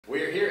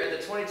We're here at the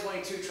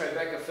 2022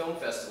 Tribeca Film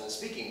Festival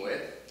speaking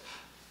with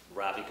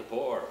Ravi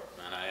Kapoor,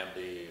 and I am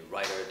the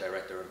writer,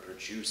 director, and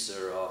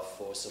producer of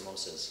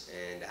Samosas.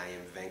 And I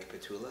am Venk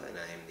Potula, and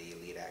I am the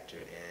lead actor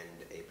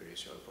and a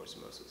producer on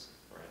Samosas.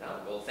 Right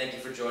on. Well, thank you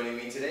for joining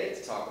me today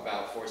to talk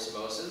about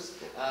Samosas.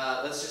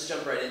 Let's just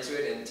jump right into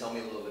it and tell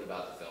me a little bit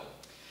about the film.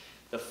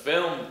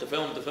 The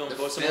film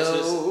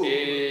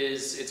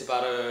Samosas it's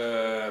about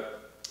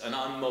an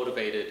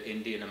unmotivated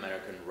Indian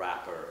American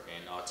rapper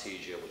in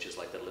Artesia, which is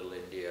like the little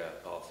India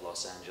of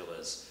Los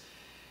Angeles.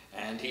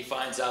 And he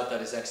finds out that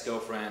his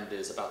ex-girlfriend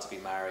is about to be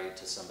married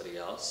to somebody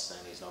else,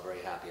 and he's not very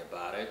happy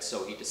about it.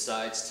 So he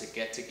decides to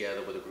get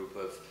together with a group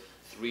of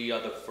 3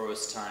 other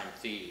first-time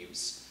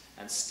thieves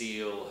and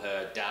steal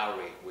her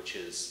dowry, which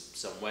is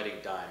some wedding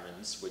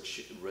diamonds,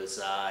 which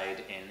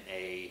reside in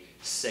a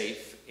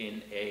safe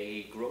in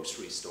a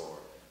grocery store.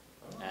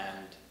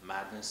 And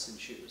madness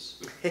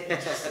ensues.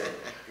 Interesting.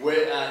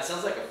 It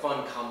sounds like a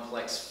fun,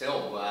 complex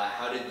film.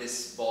 How did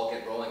this ball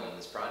get rolling on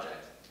this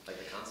project? Like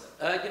the concept?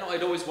 You know,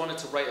 I'd always wanted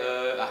to write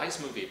a heist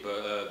movie,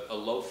 but a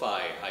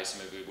lo-fi heist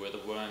movie where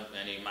there weren't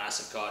any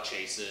massive car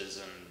chases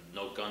and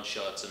no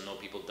gunshots and no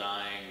people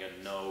dying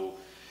and no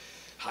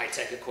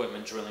high-tech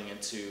equipment drilling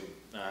into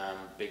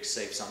big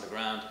safes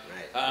underground.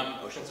 Right.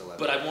 Ocean's 11.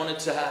 But I wanted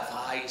to have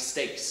high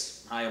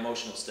stakes, high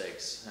emotional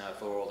stakes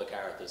for all the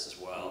characters as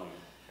well.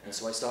 And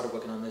so I started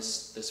working on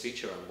this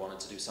feature and wanted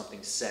to do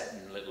something set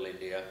in Little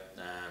India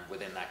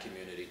within that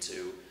community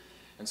too.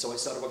 And so I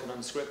started working on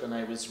the script, and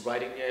I was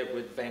writing it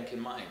with Venk in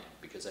mind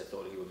because I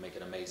thought he would make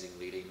an amazing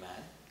leading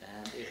man.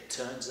 And it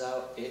turns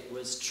out it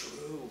was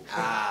true.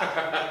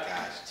 Ah,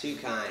 gosh, too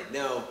kind.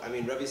 No, I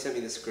mean, Ravi sent me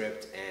the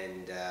script,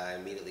 and I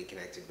immediately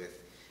connected with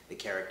the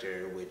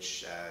character,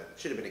 which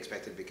should have been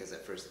expected because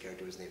at first the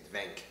character was named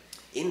Venk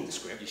in the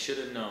script. You should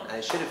have known.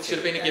 I should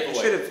have been a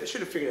giveaway. Should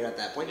have figured it out at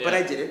that point, Yeah. but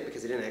I didn't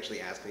because he didn't actually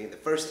ask me the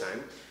first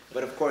time.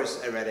 But of course,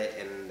 I read it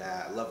and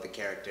loved the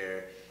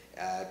character.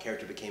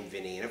 Character became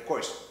Vinny, and of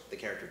course, the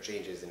character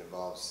changes and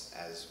evolves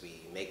as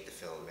we make the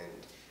film.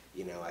 And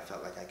you know, I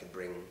felt like I could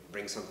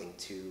bring something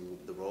to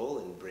the role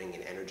and bring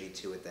an energy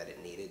to it that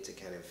it needed to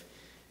kind of,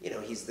 you know,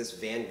 he's this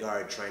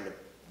vanguard trying to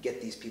get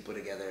these people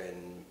together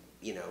and,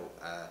 you know,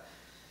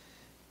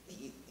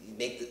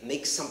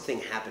 make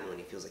something happen when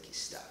he feels like he's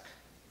stuck.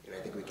 And I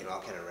think we can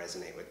all kind of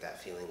resonate with that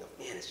feeling of,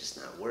 man, it's just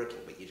not working,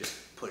 but you just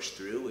push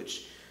through,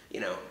 which, you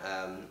know,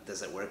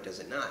 does it work, does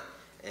it not?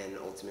 And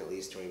ultimately,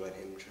 a story about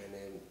him trying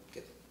to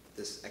get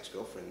this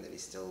ex-girlfriend that he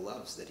still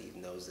loves, that he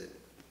knows that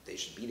they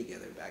should be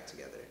together, back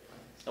together.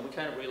 And we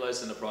kind of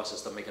realized in the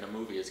process that making a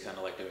movie is kind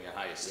of like doing a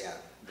heist. Yeah.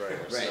 Very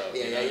much Right. so.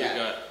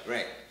 Yeah.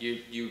 Right.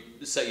 You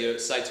set your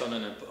sights on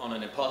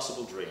an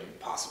impossible dream.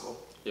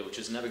 Possible. Yeah, which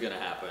is never going to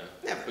happen.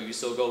 Never. But you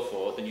still go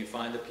forth and you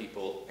find the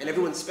people. And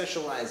everyone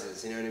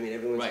specializes, you know what I mean?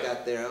 Everyone's Right.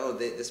 got their,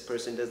 this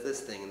person does this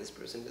thing and this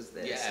person does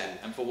this. Yeah,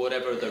 and for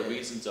whatever the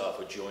reasons are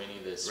for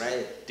joining this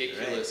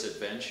ridiculous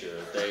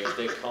adventure,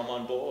 they come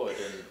on board.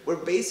 And we're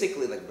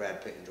basically like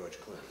Brad Pitt and George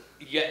Clooney.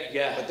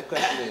 Yeah. But the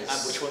question is...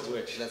 And which one's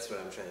which? That's what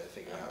I'm trying to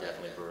figure out.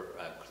 Definitely Clooney.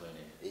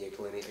 Are you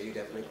Clooney? Are you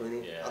definitely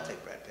Clooney? Yeah. I'll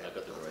take Brad Pitt. I've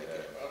got the right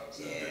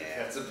Yeah.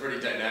 That's a pretty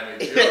dynamic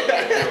duo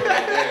right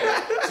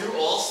there. 2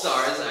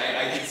 all-stars.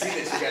 I can see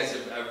that you guys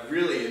are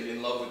really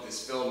in love with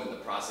this film and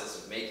the process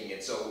of making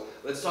it. So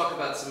let's talk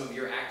about some of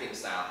your acting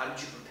style. How did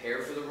you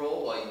prepare for the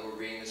role while you were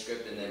reading the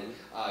script and then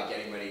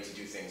getting ready to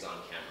do things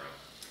on camera?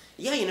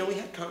 Yeah, you know, we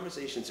had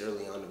conversations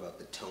early on about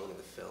the tone of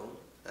the film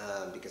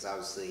because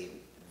obviously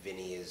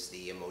Vinny is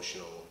the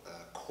emotional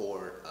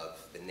core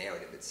of the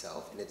narrative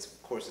itself, and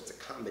of course it's a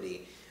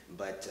comedy,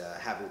 but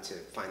having to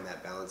find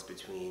that balance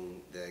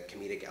between the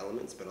comedic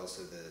elements but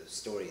also the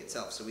story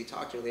itself. So we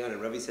talked early on,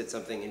 and Ravi said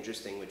something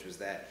interesting, which was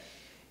that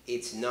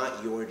it's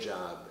not your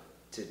job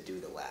to do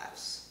the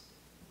laughs,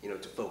 you know,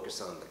 to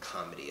focus on the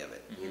comedy of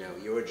it. You know,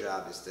 your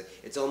job is to,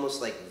 it's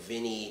almost like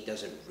Vinny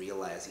doesn't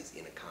realize he's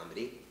in a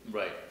comedy.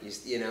 Right.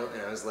 You know,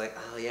 and I was like,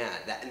 oh yeah,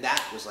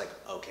 that was like,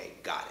 okay,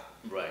 got it.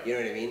 Right. You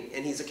know what I mean?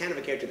 And he's a kind of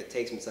a character that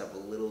takes himself a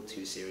little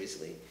too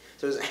seriously.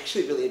 So it was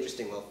actually really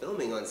interesting while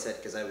filming on set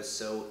because I was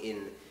so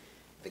in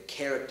the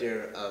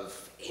character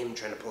of him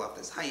trying to pull off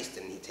this heist,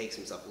 and he takes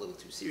himself a little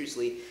too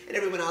seriously, and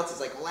everyone else is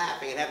like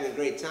laughing and having a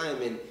great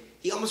time, and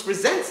he almost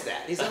resents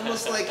that. He's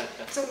almost like,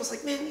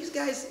 man, these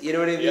guys, you know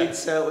what I mean? Yeah.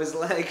 So it was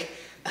like,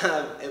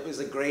 it was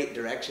a great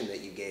direction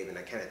that you gave, and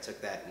I kind of took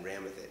that and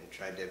ran with it and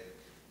tried to,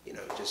 you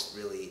know, just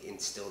really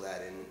instill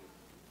that in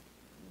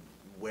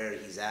where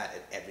he's at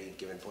every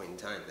given point in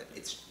time, that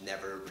it's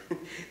never,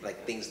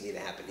 like, things need to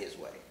happen his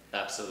way.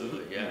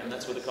 Absolutely, yeah. And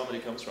that's where the comedy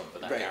comes from for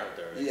that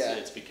character.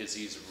 It's because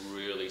he's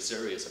really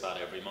serious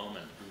about every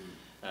moment.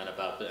 And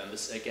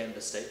again,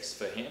 the stakes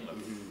for him are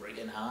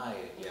friggin'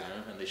 high, you know,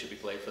 and they should be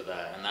played for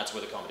that. And that's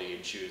where the comedy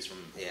ensues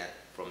from that.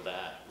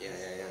 Yeah.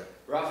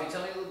 Rafi,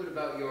 tell me a little bit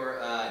about your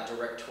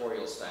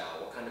directorial style.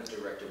 What kind of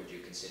director would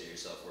you consider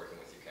yourself working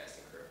with your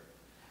casting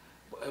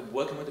crew?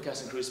 Working with the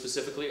casting crew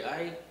specifically,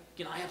 I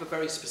have a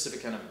very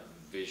specific kind of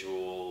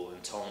visual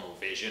and tonal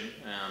vision.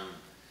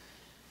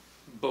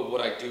 But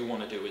what I do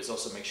want to do is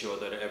also make sure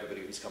that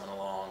everybody who's coming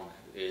along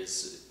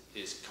is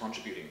is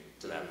contributing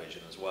to that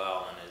vision as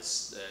well, and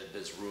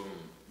there's room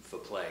for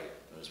play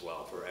as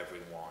well for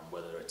everyone,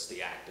 whether it's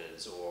the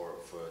actors or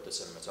for the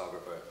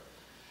cinematographer,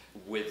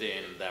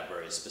 within that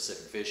very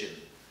specific vision,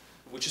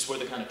 which is where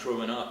the kind of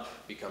crewing up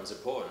becomes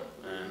important,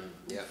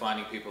 and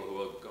finding people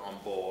who are on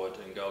board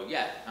and go,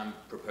 yeah, I'm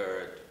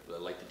prepared,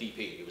 like the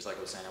DP, he was like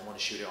I was saying, I want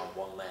to shoot it on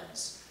one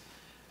lens.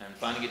 And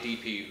finding a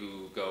DP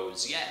who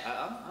goes, yeah,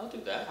 I'll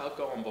do that, I'll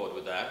go on board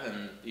with that.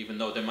 And even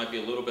though there might be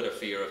a little bit of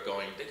fear of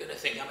going, they're going to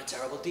think I'm a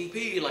terrible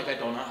DP, like I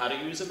don't know how to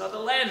use another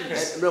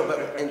lens. No,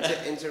 but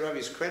and to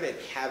Ravi's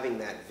credit, having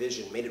that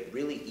vision made it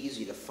really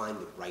easy to find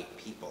the right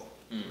people,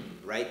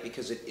 right?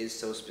 Because it is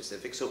so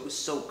specific. So it was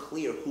so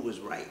clear who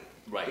was right.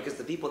 Right. Because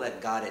the people that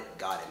got it.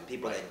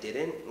 People that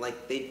didn't,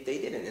 like they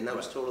didn't, and that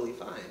was totally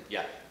fine.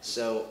 Yeah.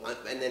 So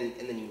and then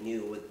you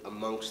knew with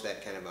amongst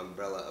that kind of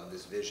umbrella of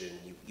this vision,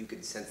 you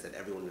could sense that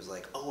everyone was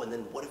like, oh, and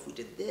then what if we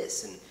did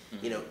this, and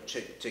you know,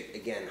 to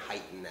again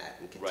heighten that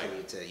and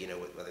continue to, you know,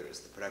 whether it's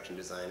the production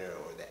designer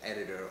or the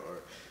editor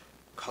or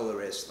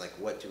colorist, like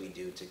what do we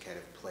do to kind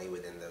of play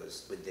within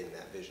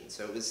that vision.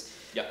 So it was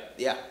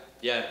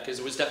Yeah, because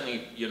it was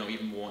definitely, you know,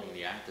 even warning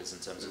the actors in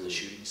terms of the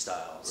shooting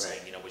style,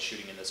 saying, you know, we're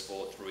shooting in this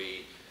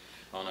 4:3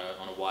 on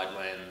a wide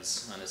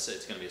lens, and it's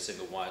going to be a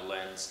single wide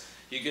lens.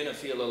 You're going to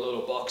feel a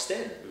little boxed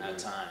in at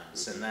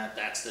times, and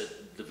that's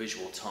the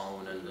visual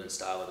tone and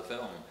style of the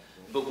film.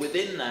 But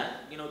within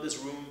that, you know, there's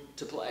room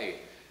to play,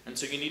 and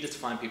so you needed to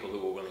find people who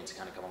were willing to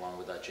kind of come along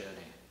with that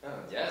journey. Oh,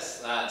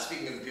 yes.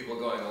 Speaking of the people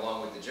going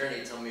along with the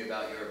journey, tell me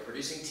about your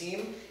producing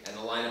team and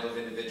the lineup of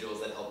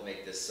individuals that helped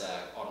make this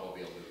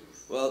automobile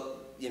move. Well,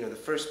 you know, the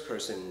first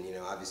person, you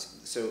know, obviously,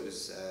 so it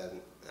was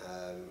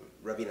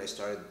Ravi and I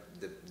started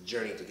the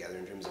journey together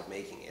in terms of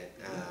making it,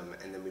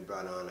 and then we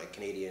brought on a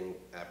Canadian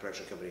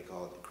production company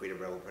called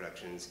Creative Rebel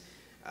Productions,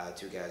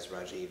 two guys,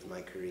 Rajiv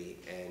Maikuri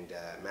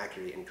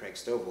and Craig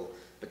Stovall.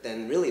 But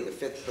then really the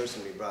fifth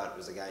person we brought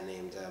was a guy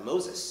named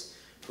Moses,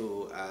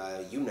 who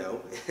you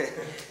know,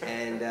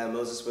 and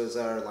Moses was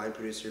our line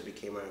producer,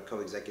 became our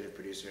co-executive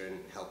producer, and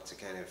helped to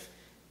kind of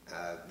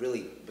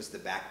really was the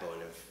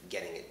backbone of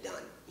getting it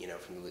done, you know,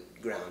 from the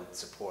ground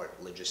support,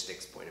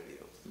 logistics point of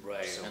view.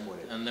 Right, So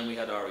and then we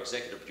had our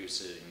executive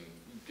producing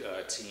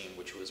team,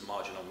 which was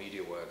Marginal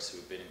Media Works,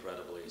 who've been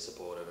incredibly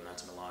supportive, and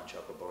that's Milan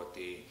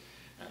Chakraborty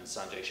and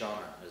Sanjay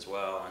Sharma as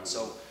well. And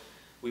so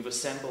we've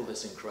assembled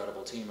this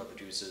incredible team of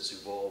producers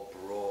who've all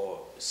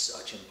brought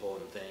such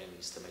important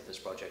things to make this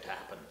project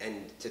happen.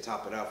 And to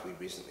top it off, we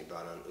recently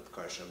brought on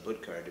Utkar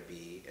Shambudkar to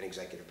be an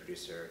executive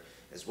producer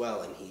as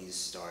well, and he's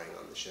starring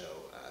on the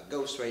show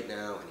Ghost right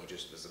now, and he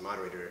just was a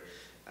moderator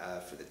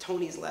for the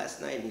Tonys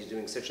last night, and he's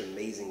doing such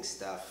amazing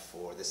stuff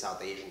for the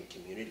South Asian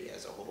community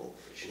as a whole.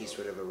 Sure. And he's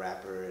sort of a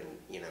rapper, and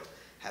you know,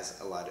 has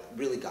a lot of,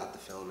 really got the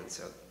film, and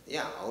so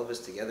yeah, all of us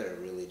together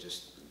are really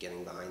just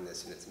getting behind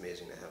this, and it's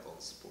amazing to have all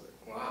the support.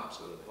 Wow,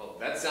 absolutely. Well,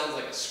 that sounds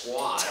like a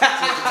squad.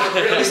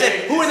 He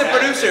said, who are the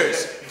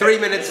producers? 3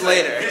 minutes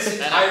later. This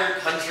entire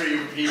country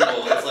of people,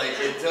 it's like,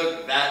 it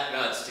took that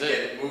nuts to get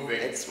it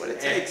moving. It's what it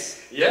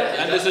takes.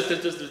 Yeah, and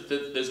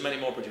there's many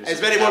more producers.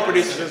 There's many more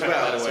producers as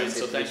well. By the way,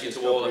 so thank you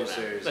to all of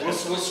them.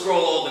 We'll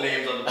scroll all the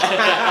names on the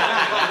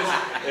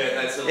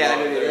podcast.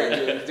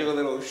 Yeah, do a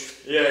little.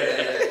 Yeah.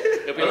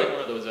 It'll be like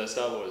one of those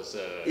Star Wars.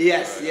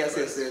 Yes.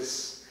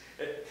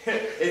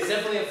 It's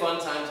definitely a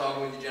fun time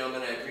talking with you,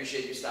 gentlemen. I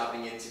appreciate you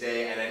stopping in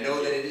today, and I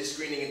know that it is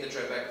screening at the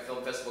Tribeca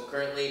Film Festival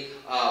currently.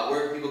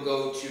 Where can people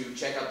go to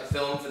check out the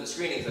film for the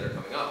screenings that are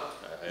coming up?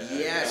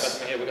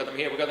 Yes. We got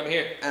them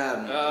here.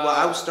 Well,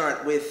 I will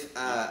start with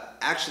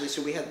actually.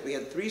 So we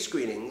had 3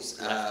 screenings.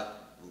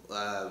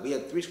 We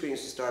had 3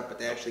 screenings to start, but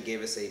they actually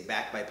gave us a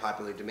back by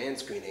popular demand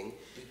screening.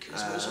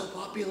 Because we're so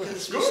popular.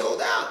 Because we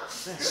sold out.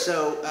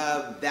 So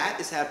that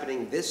is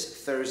happening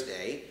this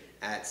Thursday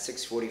at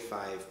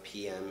 6:45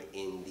 p.m.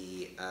 in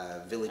the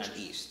Village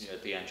East.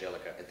 At the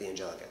Angelica. At the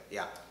Angelica,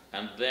 yeah.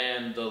 And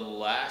then the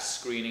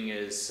last screening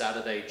is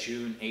Saturday,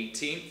 June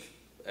 18th,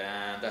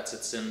 and that's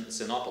at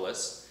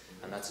Synopsis,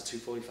 and that's at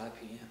 2:45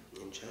 p.m.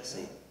 in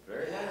Chelsea.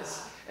 Very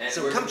nice. And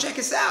so come check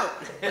us out.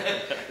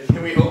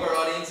 We hope our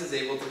audience is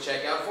able to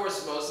check out For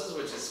Samosas,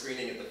 which is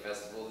screening at the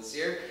festival this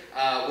year.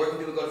 Where can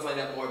people go to find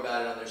out more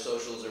about it on their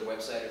socials or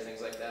website or things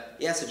like that?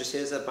 Yeah, so just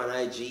hit us up on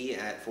IG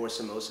at For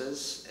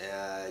Samosas.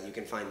 You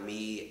can find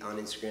me on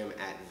Instagram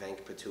at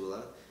Venk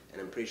Potula,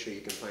 and I'm pretty sure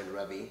you can find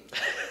Ravi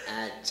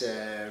at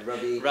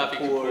Ravi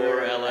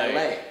Kapoor,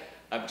 LA.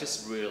 I'm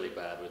just really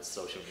bad with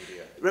social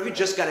media. Ravi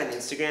just got an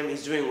Instagram.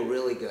 He's doing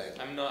really good.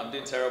 I'm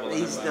doing terrible.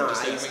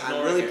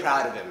 I'm really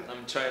proud of him.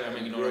 I'm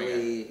ignoring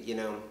really, it. You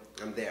know,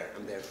 I'm there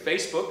for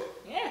Facebook?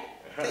 You. Yeah.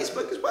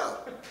 Facebook as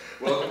well.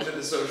 Welcome to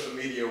the social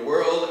media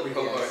world. We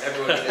hope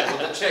everyone is able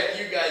to check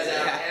you guys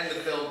out and the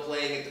film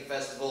playing at the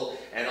festival,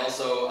 and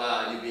also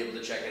you'll be able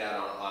to check it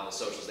out on the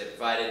socials they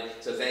provided.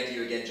 So thank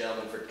you again,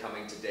 gentlemen, for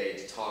coming today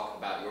to talk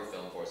about your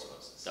film For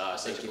Samosas.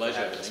 Such a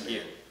pleasure. Thank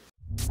you.